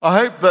I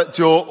hope that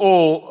you're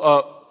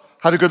all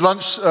had a good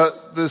lunch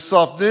this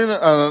afternoon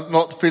and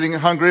not feeling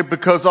hungry,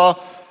 because our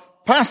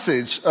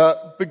passage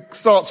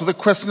starts with a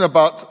question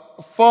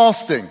about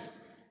fasting.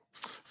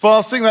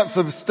 Fasting, that's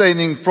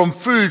abstaining from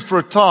food for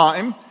a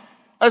time.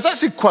 It's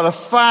actually quite a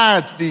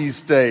fad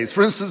these days.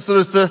 For instance, there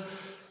is the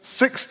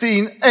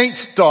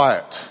 16-8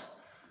 diet,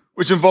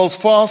 which involves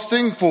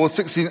fasting for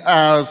 16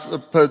 hours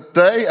per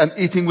day and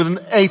eating with an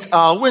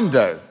 8-hour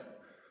window,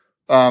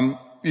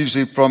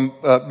 usually from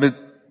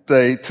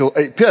midday till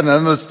 8 p.m. And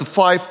then there's the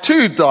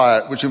 5-2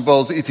 diet, which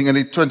involves eating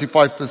only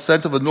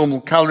 25% of a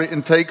normal calorie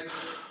intake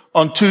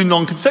on 2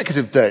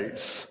 non-consecutive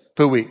days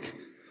per week.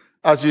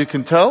 As you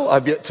can tell,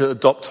 I've yet to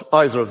adopt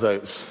either of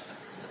those.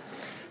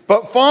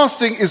 But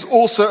fasting is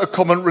also a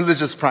common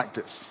religious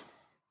practice.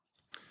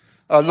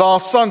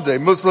 Last Sunday,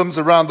 Muslims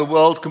around the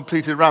world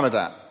completed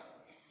Ramadan.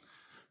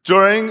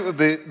 During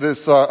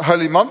this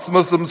holy month,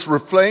 Muslims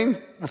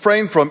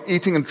refrain from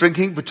eating and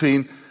drinking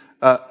between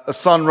a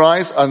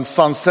sunrise and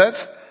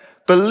sunset,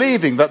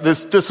 believing that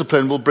this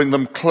discipline will bring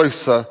them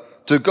closer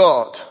to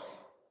God.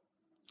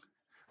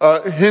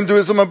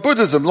 Hinduism and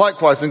Buddhism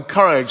likewise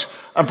encourage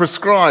and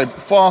prescribe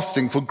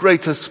fasting for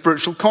greater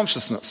spiritual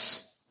consciousness.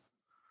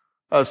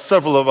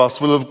 Several of us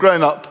will have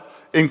grown up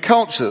in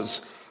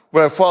cultures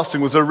where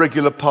fasting was a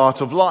regular part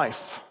of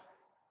life.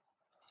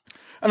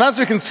 And as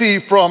you can see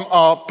from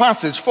our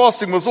passage,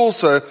 fasting was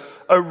also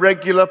a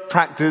regular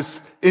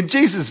practice in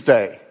Jesus'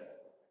 day,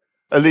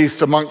 at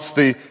least amongst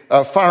the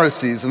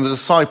Pharisees and the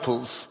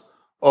disciples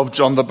of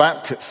John the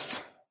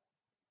Baptist.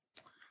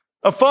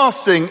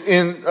 Fasting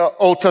in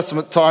Old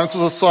Testament times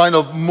was a sign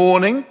of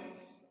mourning,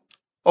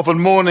 often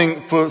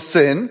mourning for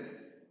sin.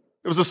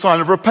 It was a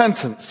sign of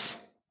repentance.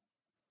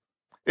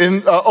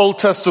 In Old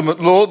Testament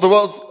law, there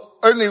was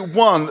only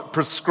one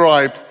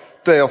prescribed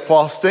day of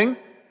fasting,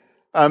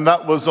 and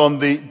that was on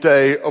the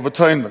Day of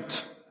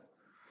Atonement.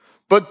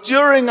 But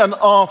during and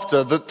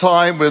after the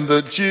time when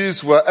the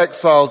Jews were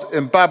exiled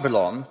in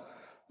Babylon,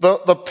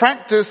 the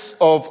practice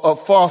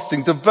of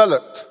fasting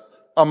developed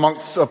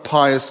amongst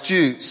pious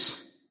Jews.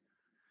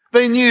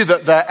 They knew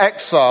that their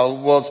exile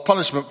was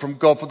punishment from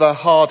God for their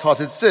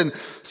hard-hearted sin,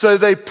 so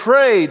they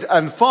prayed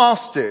and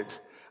fasted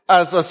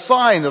as a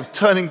sign of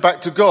turning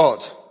back to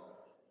God.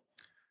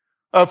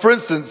 For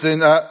instance, in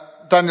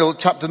Daniel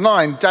chapter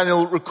 9,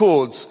 Daniel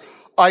records,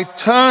 "I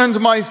turned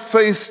my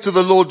face to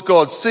the Lord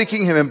God,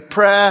 seeking him in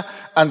prayer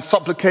and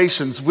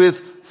supplications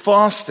with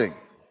fasting."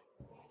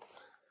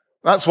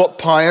 That's what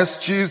pious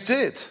Jews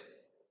did.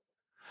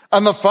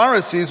 And the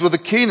Pharisees were the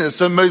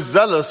keenest and most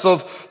zealous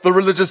of the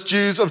religious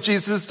Jews of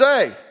Jesus'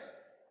 day.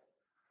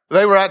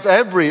 They were at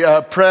every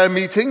prayer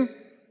meeting,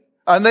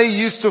 and they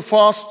used to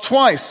fast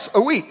twice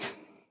a week,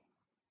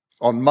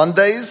 on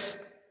Mondays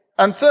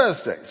and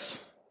Thursdays.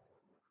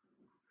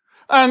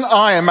 And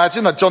I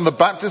imagine that John the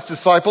Baptist's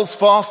disciples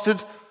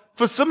fasted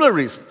for similar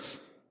reasons.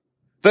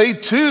 They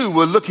too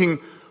were looking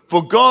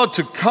for God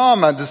to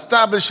come and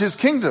establish his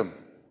kingdom.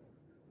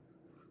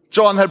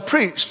 John had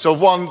preached of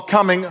one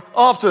coming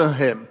after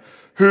him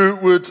who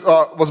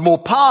was more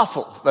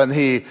powerful than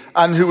he,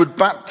 and who would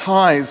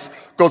baptize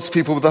God's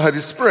people with the Holy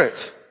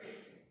Spirit.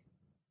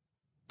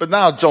 But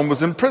now John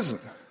was in prison.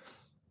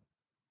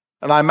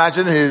 And I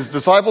imagine his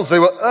disciples, they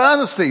were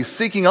earnestly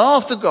seeking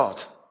after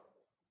God,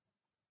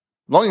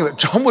 longing that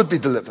John would be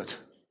delivered.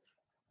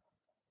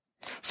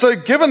 So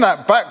given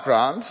that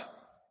background,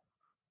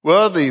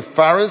 were the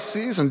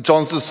Pharisees and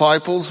John's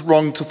disciples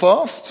wrong to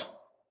fast?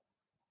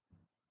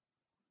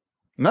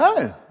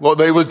 No. What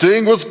they were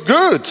doing was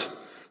good.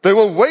 They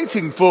were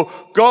waiting for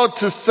God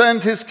to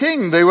send his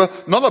king. They were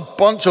not a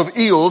bunch of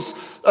eels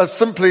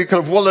simply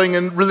kind of wallowing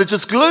in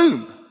religious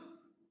gloom.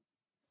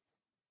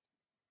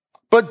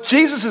 But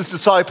Jesus'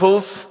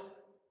 disciples,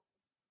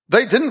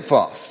 they didn't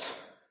fast.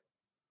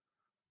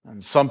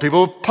 And some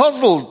people were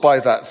puzzled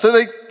by that. So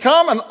they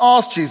come and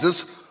ask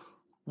Jesus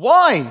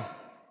why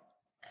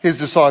his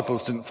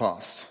disciples didn't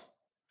fast.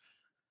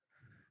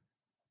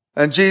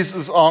 And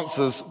Jesus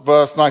answers,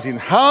 verse 19,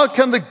 "How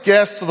can the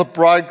guests of the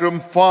bridegroom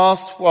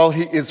fast while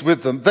he is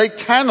with them? They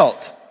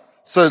cannot,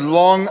 so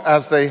long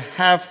as they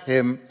have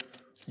him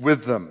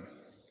with them."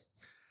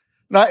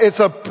 Now, it's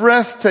a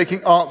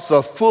breathtaking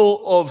answer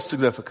full of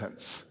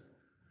significance.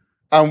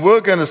 And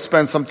we're going to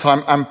spend some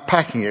time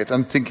unpacking it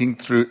and thinking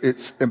through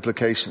its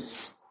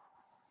implications.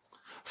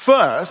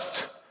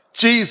 First,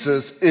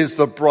 Jesus is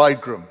the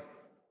bridegroom.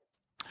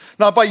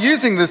 Now, by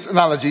using this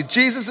analogy,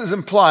 Jesus is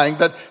implying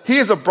that he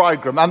is a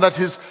bridegroom and that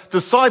his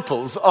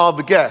disciples are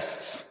the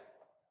guests.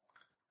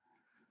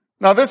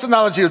 Now, this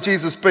analogy of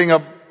Jesus being a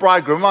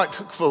bridegroom might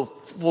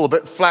fall a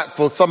bit flat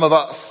for some of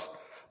us.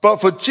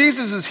 But for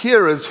Jesus'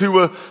 hearers who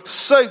were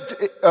soaked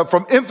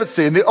from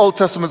infancy in the Old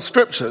Testament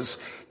scriptures,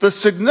 the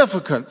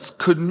significance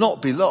could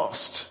not be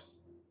lost.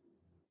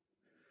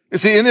 You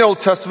see, in the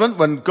Old Testament,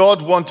 when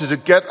God wanted to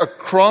get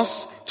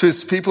across to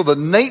his people the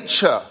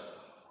nature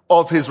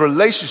of his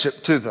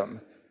relationship to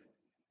them,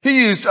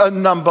 he used a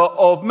number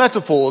of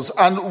metaphors.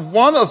 And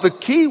one of the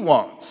key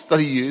ones that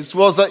he used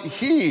was that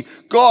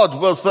God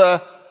was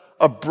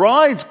a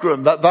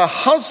bridegroom, that their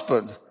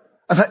husband,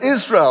 and that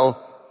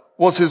Israel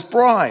was his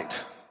bride.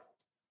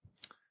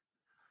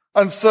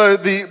 And so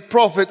the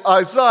prophet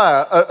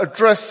Isaiah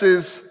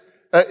addresses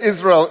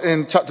Israel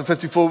in chapter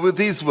 54 with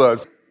these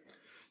words: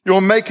 "Your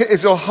maker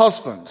is your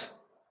husband.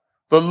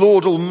 The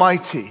Lord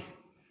Almighty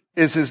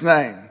is his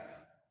name."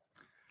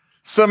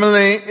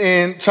 Similarly,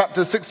 in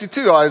chapter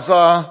 62,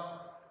 Isaiah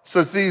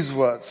says these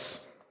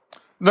words: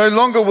 "No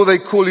longer will they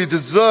call you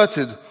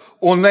deserted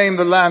or name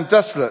the land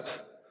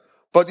desolate,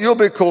 but you'll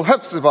be called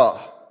Hephzibah,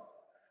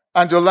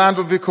 and your land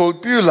will be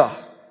called Beulah.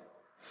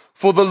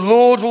 For the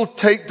Lord will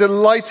take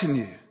delight in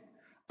you,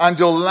 and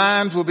your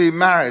land will be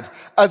married.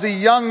 As a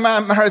young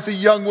man marries a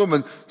young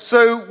woman,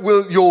 so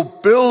will your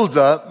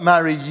builder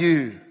marry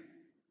you.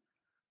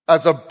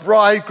 As a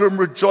bridegroom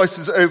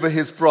rejoices over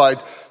his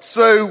bride,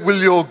 so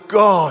will your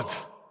God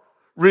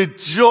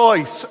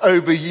rejoice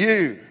over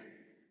you."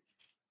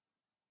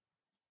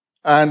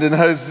 And in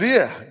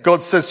Hosea,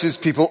 God says to his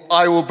people,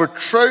 "I will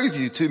betroth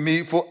you to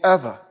me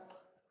forever.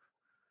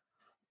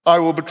 I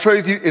will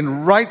betroth you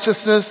in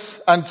righteousness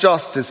and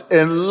justice,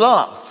 in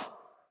love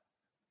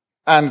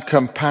and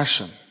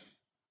compassion."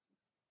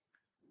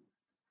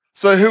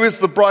 So who is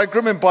the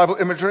bridegroom in Bible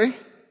imagery?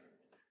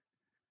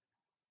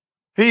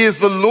 He is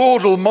the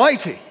Lord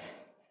Almighty.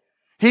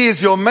 He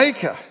is your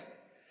maker.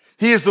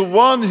 He is the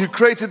one who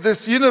created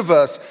this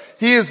universe.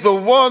 He is the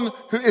one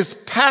who is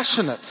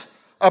passionate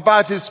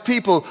about his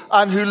people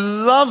and who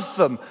loves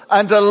them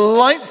and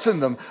delights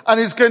in them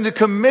and is going to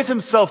commit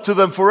himself to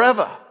them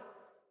forever.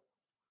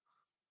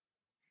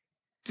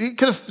 Do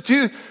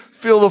you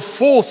feel the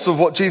force of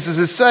what Jesus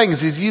is saying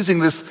as he's using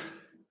this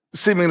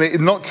seemingly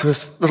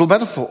innocuous little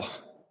metaphor?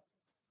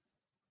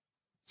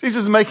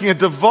 Jesus is making a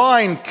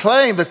divine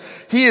claim that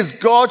he is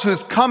God who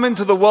has come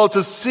into the world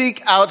to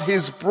seek out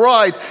his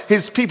bride,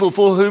 his people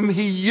for whom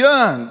he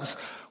yearns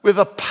with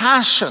a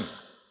passion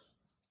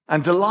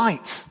and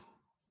delight.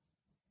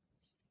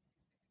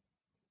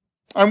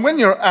 And when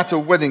you're at a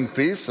wedding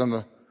feast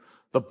and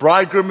the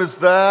bridegroom is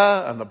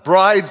there and the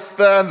bride's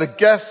there and the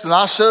guests and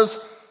ushers,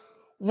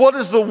 what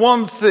is the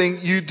one thing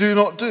you do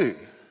not do?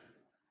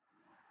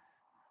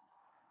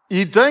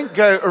 You don't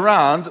go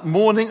around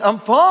mourning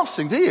and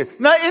fasting, do you?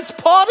 No, it's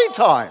party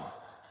time.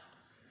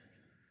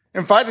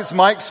 In fact, it's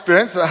my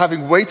experience that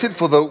having waited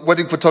for the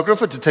wedding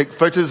photographer to take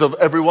photos of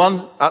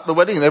everyone at the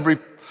wedding in every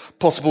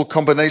possible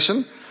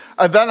combination,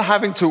 and then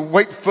having to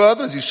wait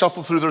further as you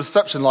shuffle through the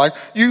reception line,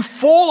 you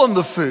fall on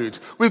the food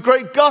with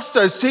great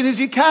gusto as soon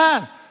as you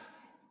can.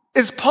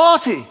 It's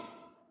party.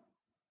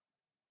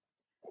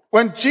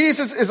 When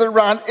Jesus is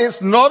around,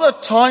 it's not a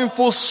time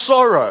for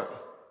sorrow,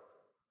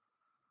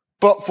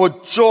 but for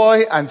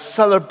joy and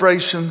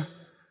celebration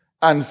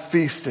and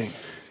feasting.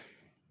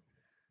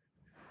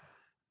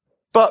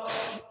 But,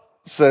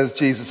 says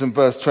Jesus in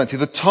verse 20,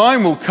 the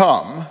time will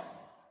come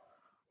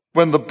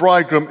when the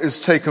bridegroom is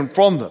taken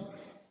from them.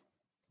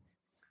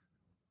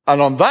 And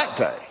on that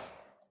day,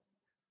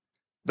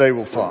 they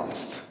will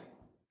fast.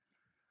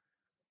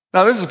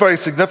 Now, this is very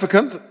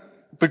significant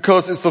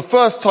because it's the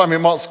first time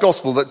in Mark's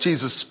gospel that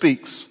Jesus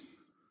speaks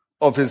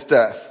of his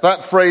death.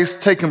 That phrase,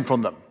 taken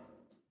from them,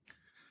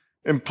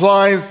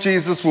 implies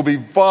Jesus will be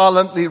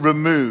violently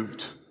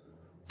removed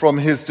from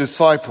his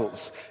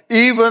disciples.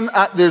 Even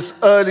at this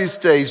early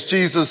stage,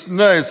 Jesus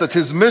knows that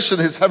his mission,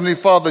 his heavenly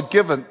Father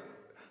given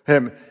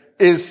him,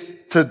 is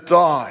to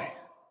die.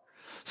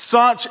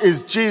 Such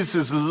is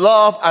Jesus'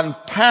 love and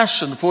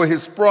passion for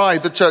his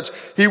bride, the church.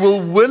 He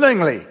will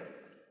willingly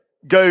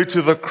go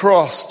to the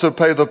cross to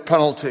pay the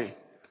penalty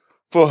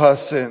for her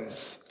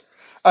sins.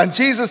 And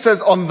Jesus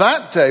says on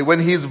that day, when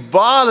he is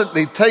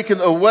violently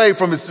taken away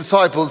from his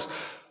disciples,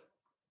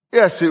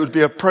 yes, it would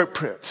be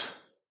appropriate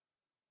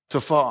to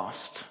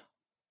fast.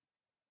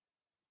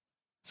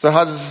 So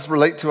how does this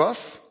relate to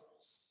us?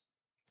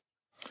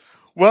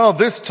 Well,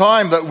 this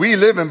time that we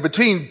live in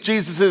between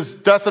Jesus'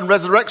 death and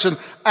resurrection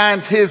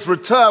and his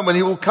return, when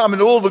he will come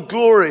in all the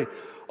glory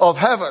of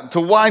heaven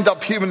to wind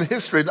up human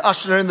history and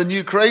usher in the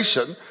new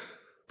creation,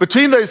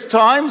 between those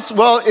times,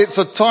 well, it's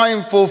a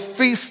time for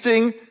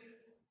feasting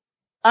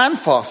and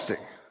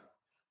fasting,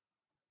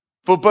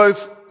 for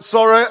both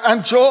sorrow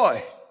and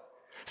joy.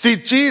 See,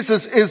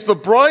 Jesus is the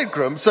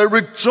bridegroom, so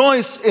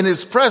rejoice in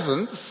his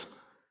presence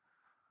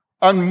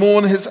and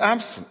mourn his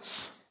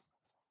absence.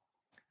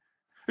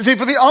 You see,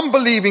 for the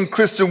unbelieving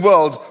Christian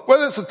world,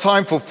 whether it's a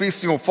time for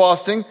feasting or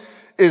fasting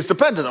is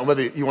dependent on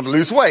whether you want to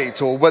lose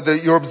weight or whether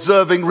you're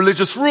observing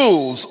religious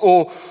rules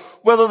or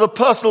whether the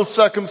personal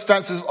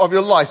circumstances of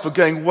your life are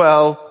going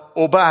well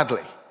or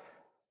badly.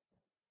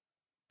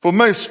 For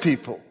most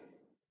people,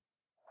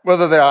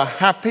 whether they are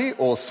happy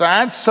or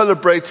sad,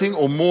 celebrating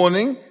or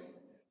mourning,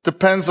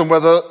 depends on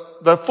whether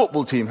their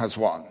football team has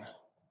won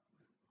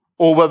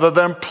or whether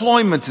their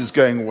employment is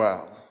going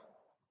well,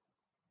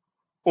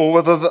 or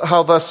whether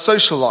how their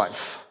social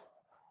life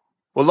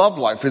or love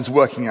life is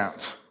working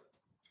out.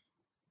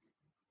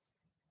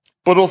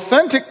 But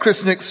authentic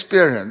Christian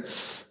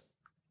experience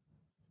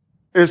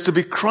is to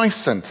be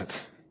Christ-centered.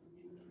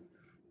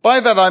 By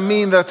that I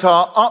mean that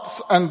our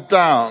ups and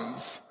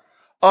downs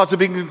are to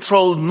be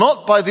controlled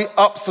not by the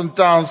ups and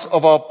downs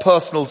of our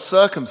personal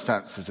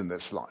circumstances in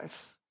this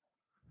life,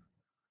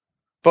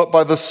 but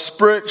by the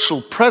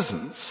spiritual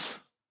presence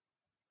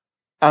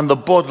and the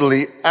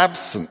bodily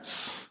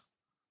absence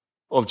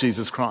of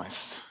Jesus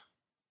Christ.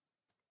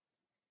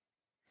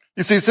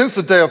 You see, since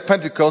the day of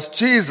Pentecost,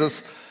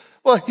 Jesus,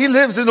 he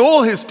lives in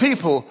all his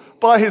people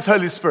by his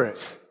Holy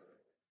Spirit.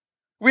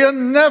 We are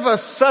never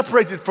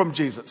separated from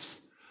Jesus.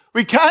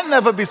 We can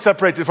never be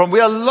separated from him.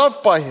 We are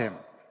loved by him.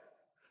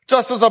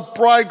 Just as a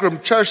bridegroom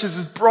cherishes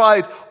his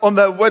bride on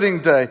their wedding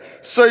day,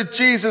 so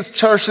Jesus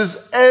cherishes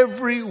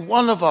every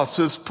one of us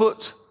who has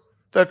put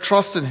their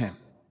trust in him.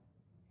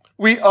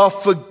 We are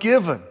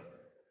forgiven,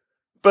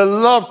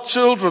 beloved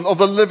children of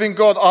the living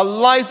God. Our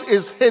life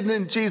is hidden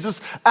in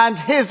Jesus and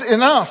his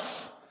in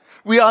us.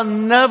 We are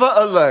never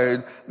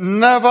alone,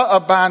 never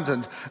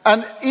abandoned.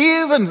 And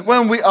even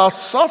when we are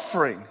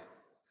suffering,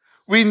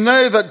 we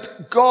know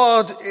that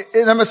God,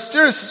 in a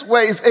mysterious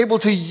way, is able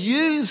to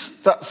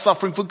use that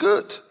suffering for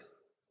good.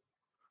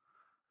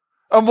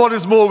 And what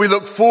is more, we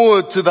look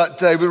forward to that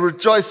day. We're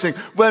rejoicing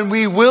when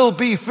we will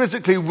be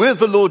physically with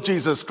the Lord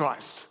Jesus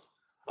Christ,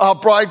 our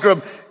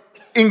bridegroom,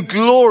 in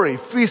glory,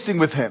 feasting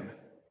with him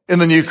in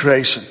the new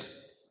creation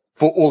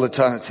for all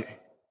eternity.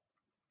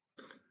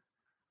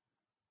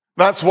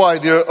 That's why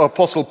the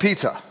Apostle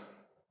Peter,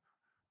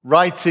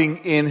 writing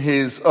in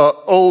his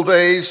old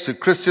age to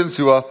Christians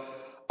who are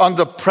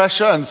under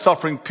pressure and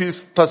suffering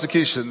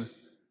persecution,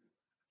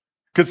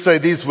 could say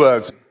these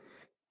words: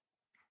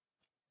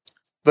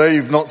 though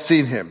you've not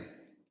seen him,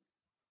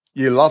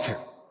 you love him.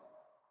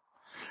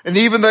 And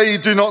even though you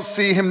do not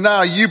see him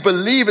now, you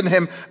believe in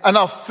him and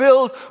are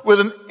filled with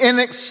an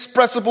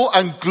inexpressible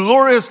and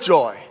glorious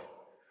joy,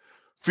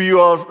 for you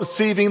are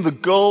receiving the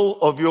goal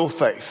of your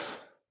faith,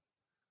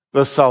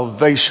 the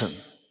salvation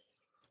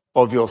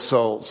of your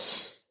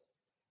souls.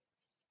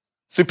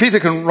 See, Peter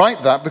can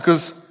write that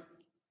because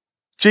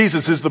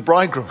Jesus is the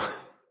bridegroom.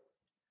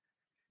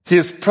 He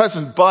is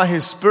present by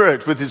his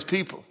Spirit with his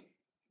people.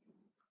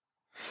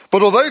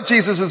 But although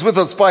Jesus is with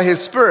us by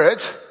his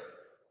Spirit,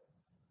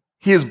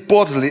 he is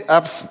bodily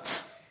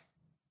absent.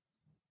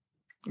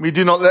 We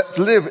do not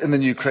live in the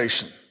new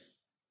creation.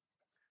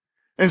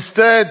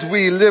 Instead,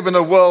 we live in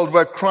a world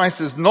where Christ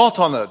is not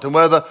honored and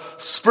where the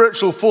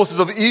spiritual forces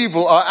of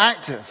evil are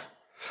active.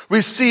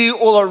 We see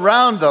all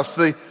around us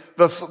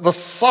the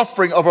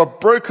suffering of a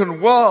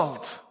broken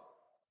world.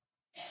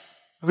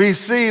 We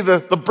see the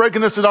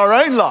brokenness in our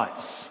own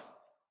lives.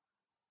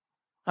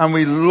 And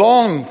we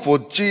long for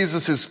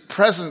Jesus'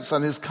 presence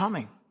and his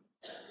coming.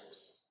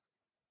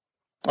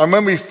 And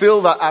when we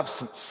feel that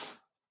absence,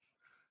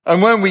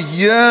 and when we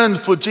yearn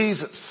for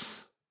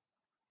Jesus,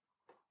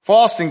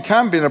 fasting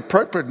can be an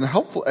appropriate and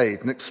helpful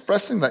aid in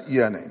expressing that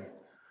yearning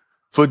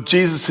for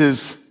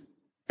Jesus'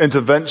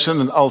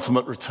 intervention and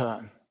ultimate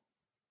return.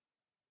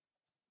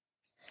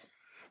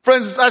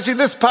 Friends, actually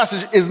this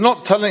passage is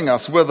not telling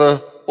us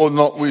whether or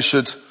not we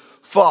should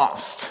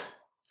fast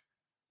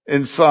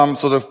in some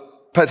sort of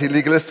petty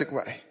legalistic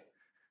way.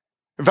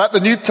 In fact, the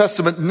New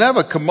Testament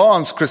never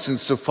commands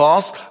Christians to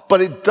fast, but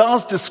it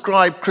does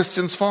describe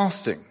Christians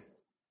fasting.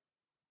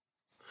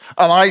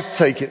 And I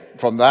take it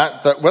from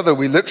that whether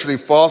we literally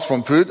fast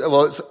from food,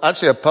 it's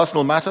actually a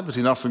personal matter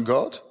between us and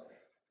God.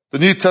 The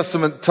New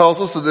Testament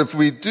tells us that if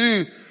we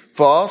do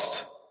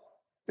fast,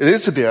 it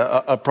is to be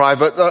a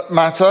private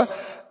matter,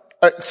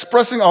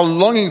 expressing our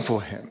longing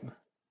for him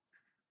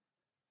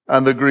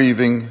and the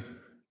grieving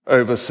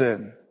over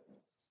sin.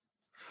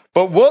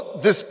 But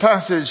what this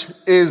passage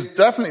is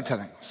definitely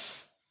telling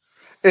us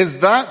is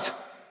that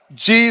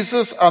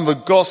Jesus and the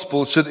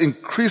gospel should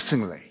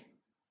increasingly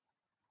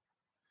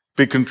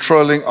be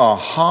controlling our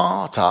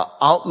heart, our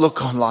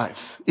outlook on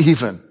life,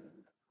 even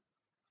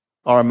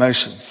our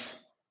emotions.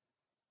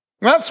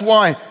 That's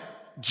why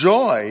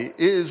joy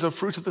is a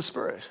fruit of the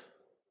Spirit.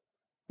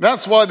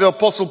 That's why the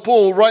Apostle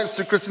Paul writes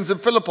to Christians in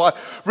Philippi,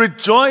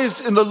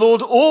 rejoice in the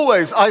Lord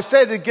always. I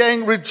said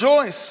again,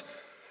 rejoice.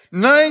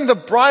 Knowing the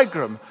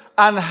bridegroom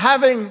and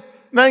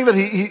knowing that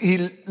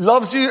he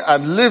loves you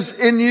and lives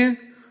in you,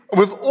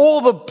 with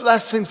all the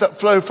blessings that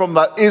flow from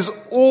that, is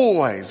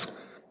always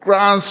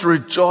grounds to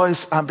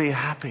rejoice and be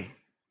happy.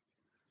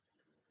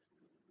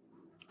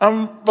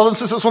 Brothers and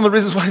sisters, that's one of the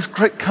reasons why it's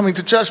great coming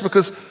to church,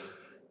 because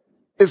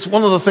it's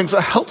one of the things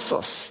that helps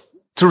us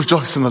to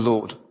rejoice in the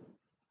Lord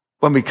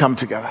when we come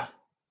together.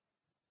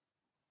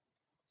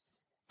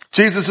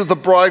 Jesus is the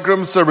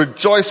bridegroom, so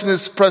rejoice in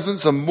his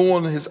presence and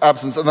mourn his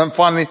absence. And then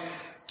finally,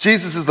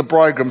 Jesus is the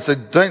bridegroom, so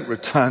don't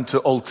return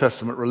to Old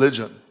Testament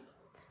religion.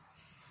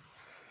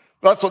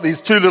 That's what these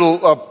two little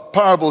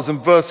parables in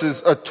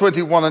verses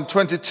 21 and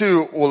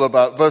 22 are all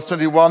about. Verse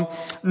 21,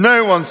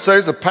 no one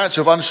sews a patch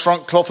of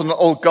unshrunk cloth on an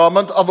old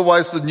garment,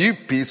 otherwise the new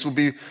piece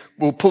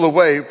will pull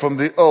away from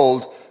the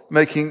old,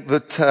 making the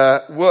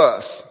tear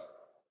worse.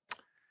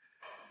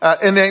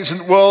 In the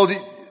ancient world,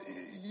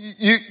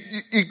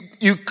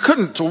 you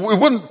couldn't, or we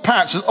wouldn't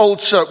patch an old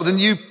shirt with a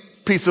new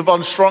piece of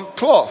unshrunk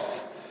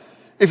cloth.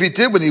 If he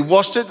did, when he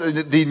washed it,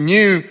 the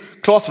new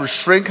cloth would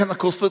shrink, and of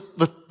course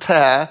the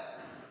tear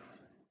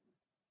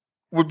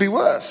would be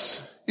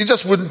worse. You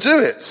just wouldn't do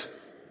it.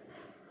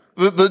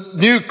 The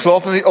new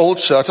cloth and the old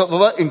shirt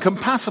are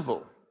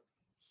incompatible.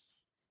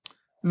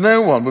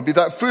 No one would be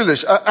that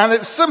foolish. And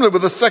it's similar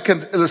with the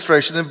second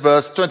illustration in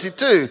verse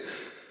 22.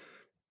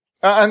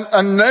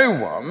 And no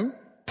one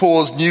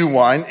pours new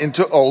wine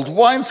into old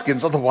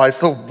wineskins, otherwise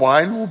the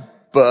wine will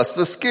burst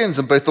the skins,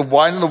 and both the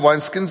wine and the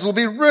wineskins will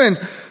be ruined.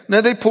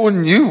 No, they pour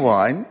new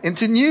wine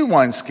into new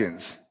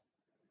wineskins.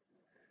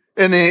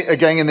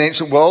 Again, in the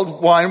ancient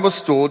world, wine was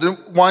stored in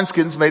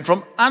wineskins made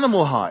from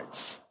animal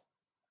hides.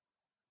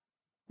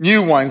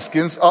 New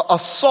wineskins are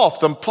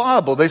soft and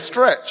pliable. They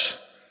stretch.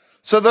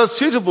 So they're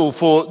suitable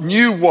for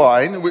new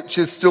wine, which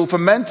is still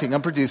fermenting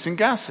and producing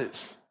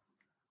gases.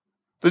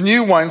 The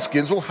new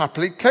wineskins will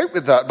happily cope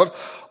with that. But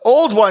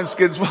old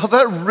wineskins, well,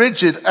 they're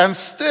rigid and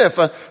stiff.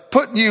 And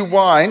put new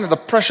wine, and the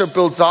pressure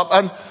builds up,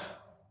 and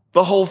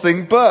the whole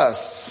thing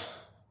bursts.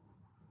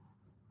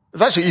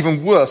 It's actually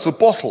even worse with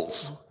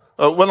bottles.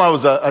 When I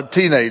was a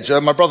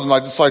teenager, my brother and I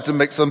decided to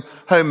make some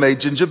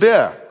homemade ginger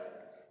beer.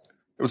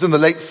 It was in the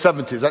late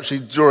 70s, actually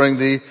during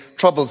the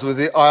troubles with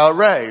the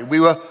IRA. We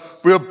were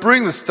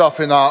brewing the stuff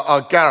in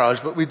our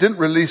garage, but we didn't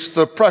release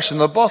the pressure in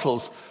the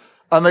bottles,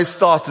 and they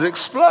started to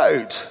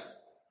explode.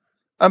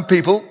 And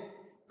people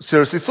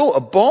seriously thought a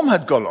bomb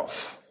had gone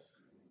off.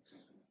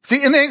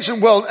 See, in the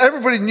ancient world,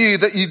 everybody knew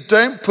that you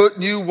don't put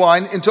new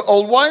wine into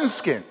old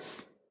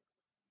wineskins.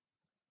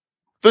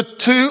 The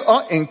two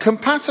are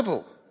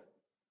incompatible.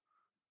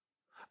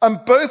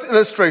 And both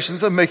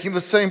illustrations are making the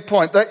same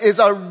point. There is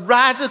a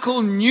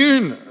radical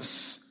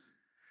newness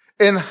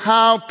in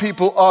how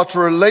people are to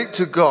relate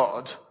to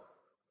God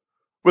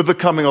with the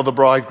coming of the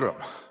bridegroom.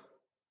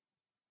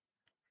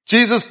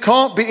 Jesus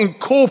can't be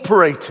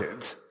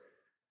incorporated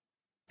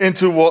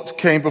into what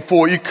came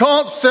before. You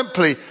can't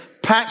simply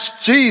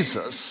patch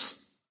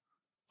Jesus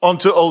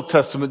onto Old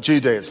Testament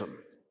Judaism.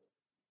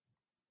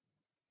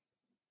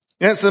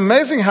 It's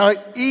amazing how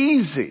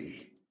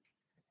easy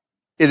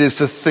it is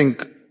to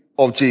think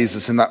of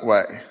Jesus in that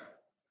way.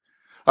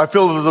 I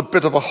feel there's a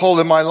bit of a hole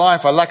in my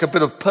life. I lack a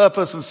bit of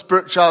purpose and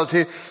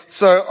spirituality,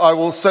 so I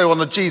will sew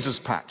on a Jesus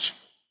patch.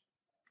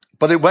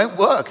 But it won't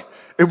work.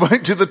 It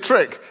won't do the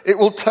trick. It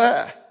will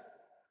tear.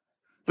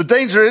 The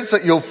danger is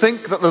that you'll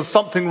think that there's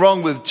something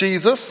wrong with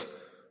Jesus.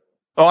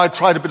 Oh, I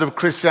tried a bit of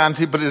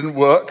Christianity, but it didn't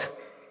work.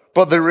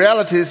 But the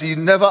reality is you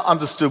never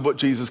understood what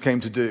Jesus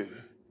came to do.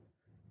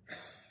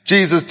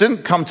 Jesus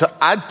didn't come to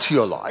add to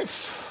your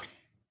life.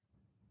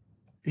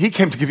 He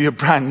came to give you a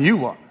brand new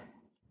one.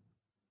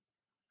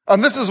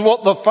 And this is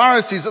what the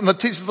Pharisees and the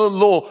teachers of the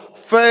law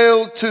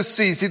failed to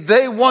see. See,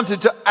 they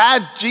wanted to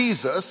add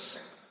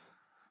Jesus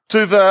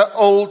to their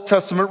Old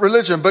Testament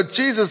religion. But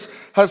Jesus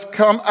has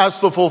come as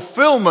the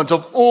fulfillment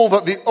of all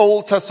that the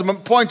Old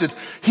Testament pointed.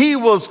 He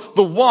was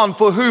the one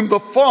for whom the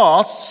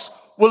fasts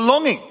were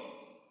longing.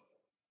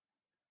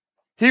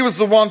 He was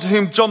the one to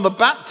whom John the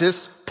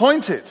Baptist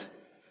pointed.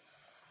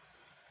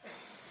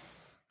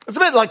 It's a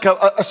bit like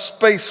a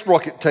space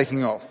rocket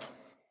taking off.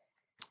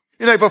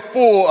 You know,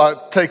 before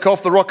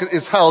takeoff, the rocket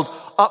is held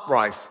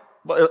upright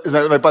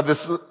by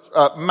this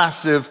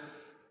massive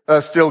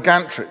steel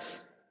gantries.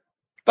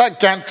 That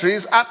gantry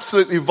is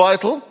absolutely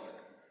vital.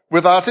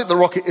 Without it, the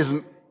rocket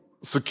isn't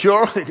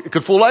secure. It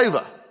could fall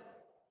over.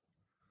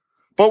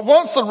 But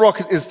once the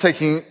rocket is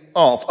taking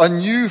off, a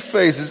new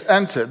phase is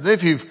entered. And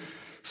if you've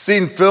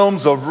seen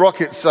films of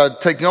rockets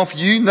taking off,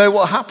 you know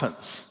what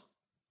happens.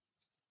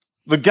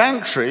 The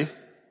gantry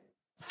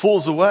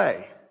falls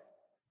away.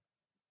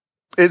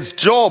 Its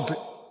job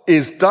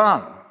is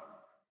done.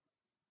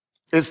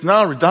 It's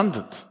now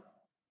redundant.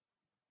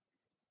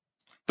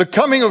 The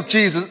coming of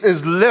Jesus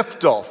is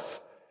liftoff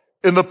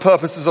in the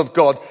purposes of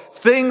God.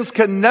 Things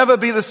can never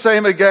be the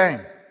same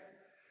again.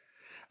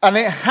 And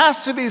it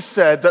has to be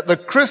said that the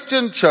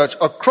Christian church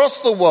across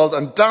the world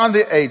and down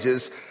the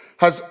ages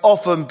has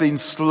often been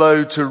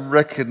slow to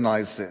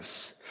recognize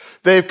this.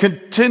 They've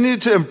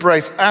continued to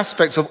embrace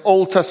aspects of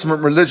Old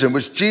Testament religion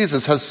which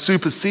Jesus has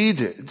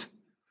superseded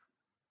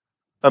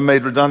and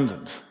made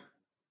redundant.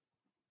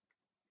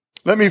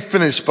 Let me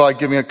finish by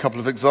giving a couple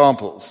of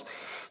examples.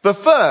 The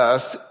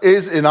first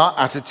is in our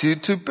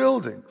attitude to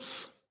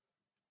buildings.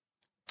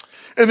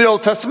 In the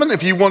Old Testament,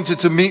 if you wanted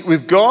to meet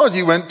with God,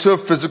 you went to a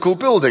physical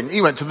building.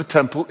 You went to the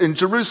temple in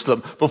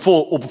Jerusalem,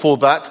 before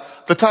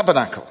that, the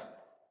tabernacle.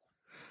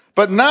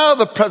 But now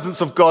the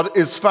presence of God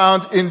is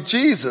found in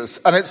Jesus,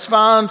 and it's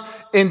found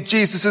in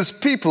Jesus'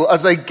 people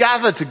as they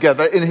gather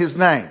together in his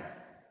name.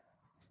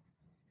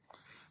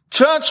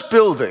 Church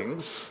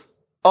buildings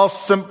are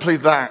simply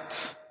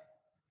that.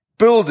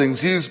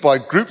 Buildings used by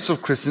groups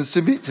of Christians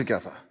to meet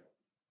together.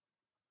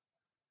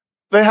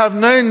 They have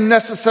no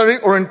necessary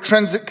or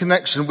intrinsic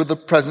connection with the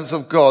presence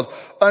of God,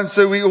 and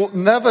so we ought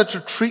never to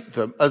treat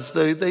them as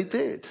though they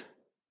did.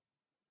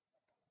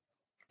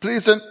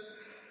 Please don't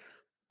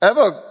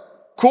ever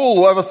call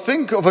or ever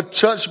think of a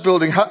church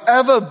building,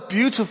 however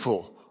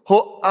beautiful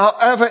or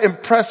however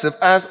impressive,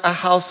 as a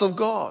house of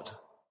God.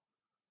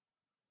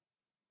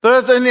 There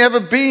has only ever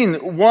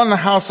been one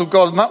house of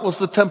God, and that was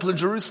the temple in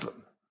Jerusalem.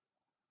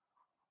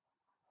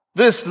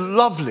 This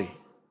lovely,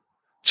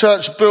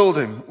 church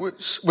building,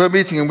 which we're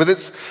meeting in with,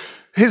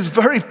 is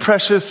very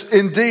precious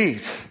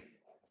indeed.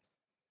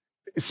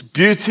 Its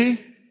beauty,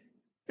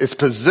 its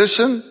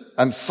position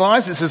and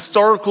size, its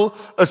historical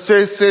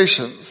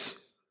associations,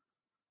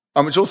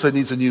 and which also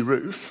needs a new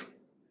roof,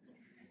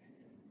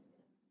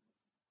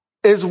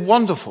 is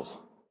wonderful.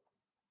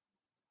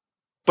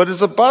 But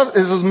is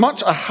as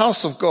much a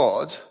house of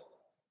God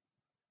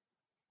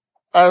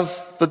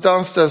as the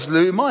downstairs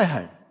loo in my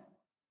home.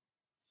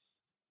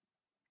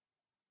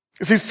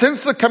 You see,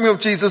 since the coming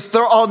of Jesus,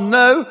 there are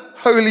no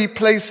holy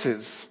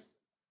places.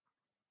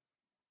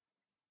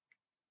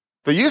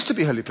 There used to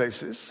be holy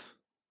places,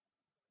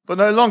 but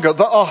no longer.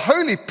 There are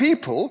holy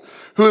people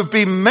who have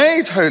been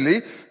made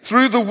holy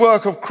through the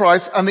work of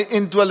Christ and the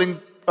indwelling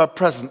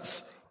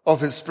presence of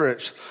his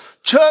Spirit.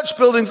 Church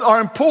buildings are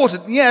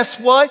important. Yes,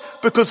 why?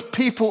 Because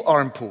people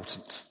are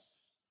important.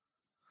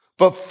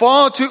 But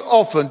far too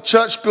often,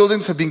 church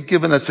buildings have been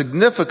given a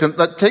significance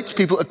that takes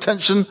people's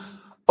attention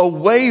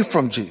away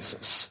from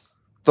Jesus,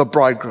 the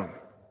bridegroom,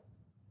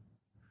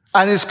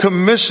 and is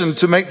commissioned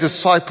to make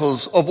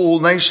disciples of all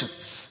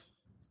nations.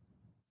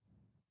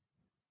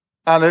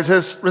 And it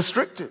has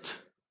restricted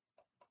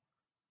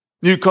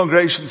new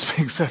congregations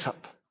being set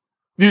up,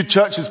 new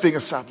churches being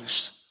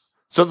established,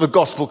 so that the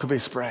gospel can be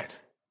spread.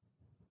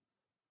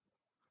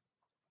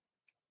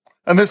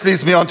 And this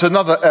leads me on to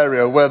another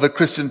area where the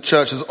Christian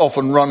church has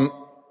often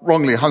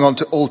wrongly hung on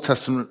to Old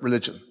Testament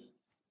religion.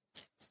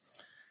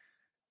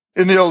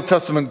 In the Old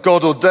Testament,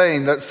 God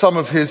ordained that some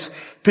of his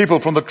people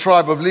from the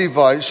tribe of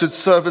Levi should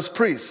serve as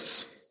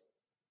priests.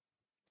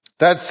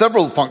 They had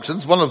several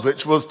functions, one of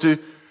which was to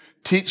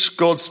teach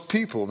God's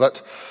people.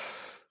 That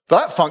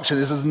function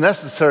is as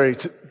necessary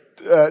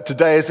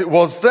today as it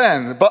was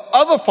then. But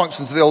other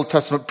functions of the Old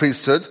Testament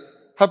priesthood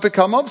have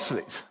become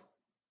obsolete.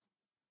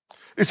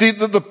 You see,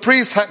 the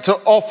priests had to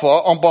offer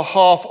on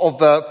behalf of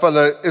their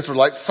fellow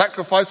Israelites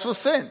sacrifice for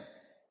sin.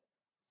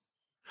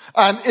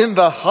 And in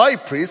the high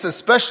priest,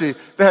 especially,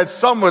 they had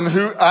someone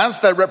who, as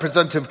their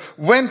representative,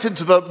 went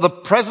into the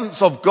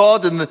presence of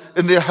God in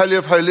the Holy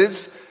of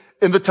Holies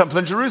in the temple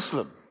in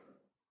Jerusalem.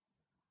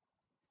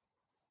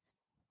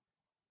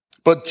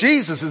 But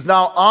Jesus is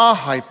now our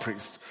high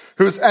priest,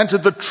 who has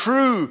entered the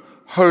true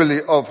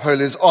Holy of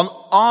Holies on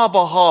our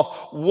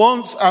behalf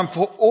once and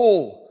for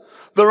all.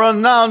 There are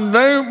now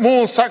no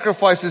more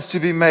sacrifices to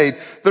be made.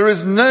 There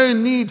is no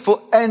need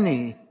for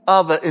any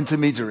other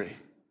intermediary.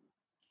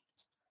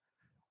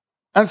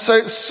 And so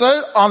it's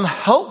so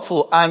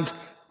unhelpful and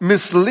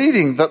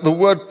misleading that the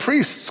word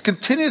priests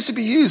continues to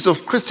be used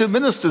of Christian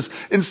ministers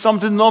in some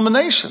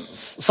denominations,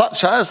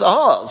 such as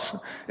ours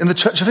in the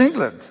Church of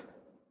England.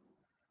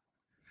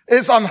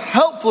 It's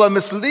unhelpful and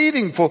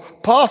misleading for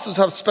pastors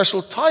to have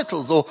special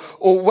titles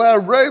or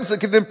wear robes that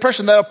give the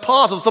impression they're a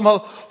part of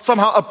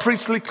somehow a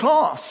priestly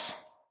class.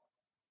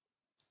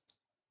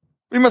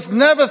 We must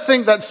never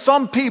think that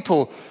some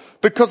people,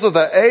 because of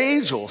their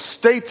age or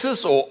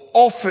status or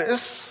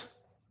office,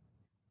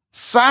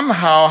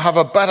 somehow have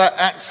a better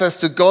access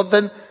to God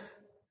than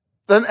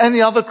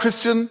any other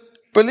Christian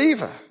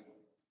believer.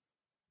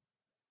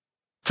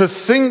 To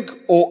think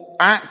or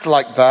act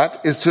like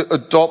that is to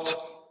adopt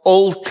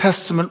Old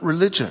Testament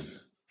religion,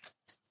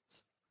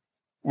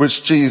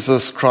 which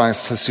Jesus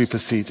Christ has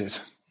superseded.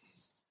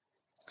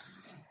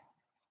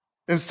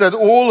 Instead,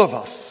 all of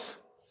us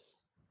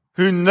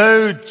who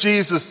know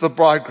Jesus the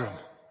bridegroom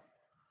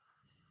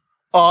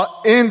are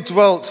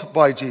indwelt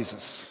by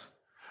Jesus,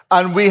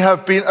 and we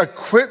have been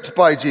equipped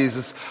by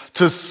Jesus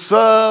to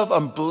serve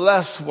and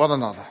bless one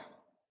another.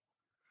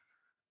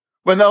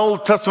 When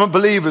Old Testament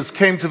believers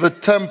came to the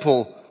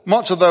temple,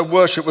 much of their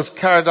worship was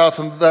carried out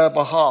on their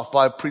behalf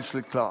by a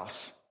priestly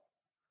class.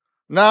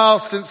 Now,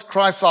 since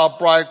Christ our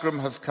bridegroom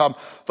has come,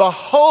 the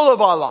whole of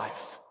our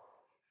life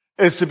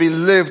is to be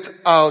lived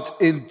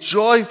out in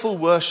joyful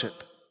worship.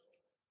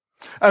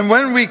 And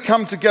when we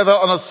come together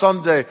on a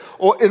Sunday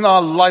or in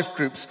our life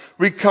groups,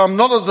 we come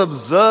not as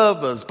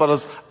observers, but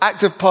as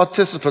active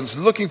participants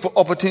looking for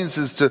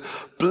opportunities to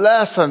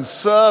bless and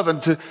serve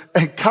and to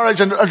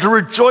encourage and to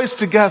rejoice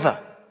together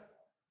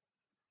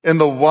in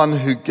the one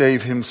who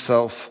gave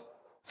himself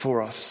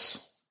for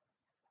us.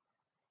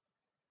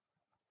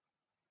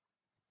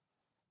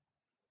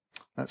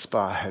 Let's bow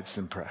our heads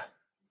in prayer.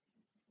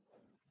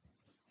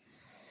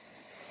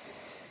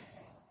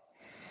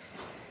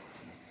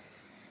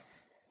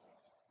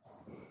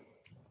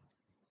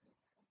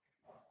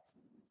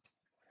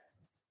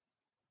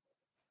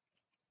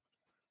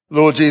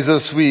 Lord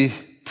Jesus, we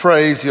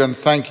praise you and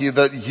thank you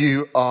that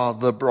you are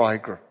the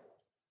bridegroom.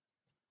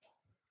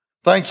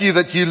 Thank you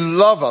that you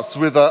love us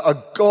with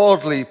a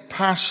godly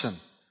passion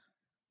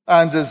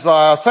and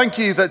desire. Thank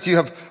you that you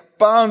have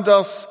bound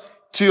us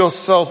to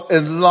yourself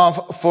in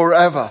love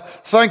forever.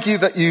 Thank you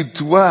that you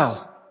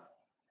dwell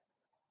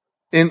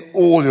in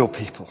all your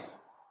people.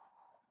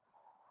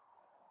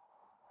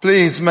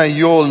 Please may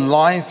your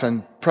life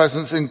and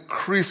presence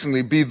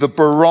increasingly be the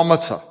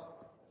barometer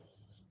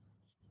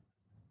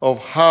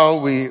of how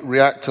we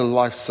react to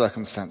life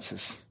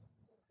circumstances.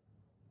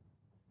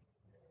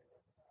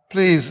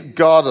 Please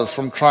guard us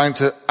from trying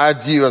to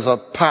add you as a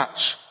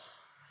patch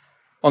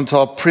onto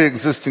our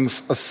pre-existing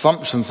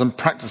assumptions and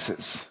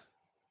practices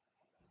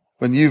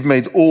when you've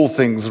made all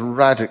things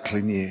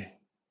radically new.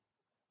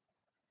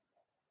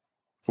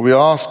 For we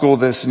ask all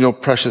this in your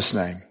precious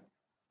name.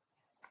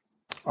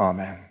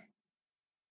 Amen.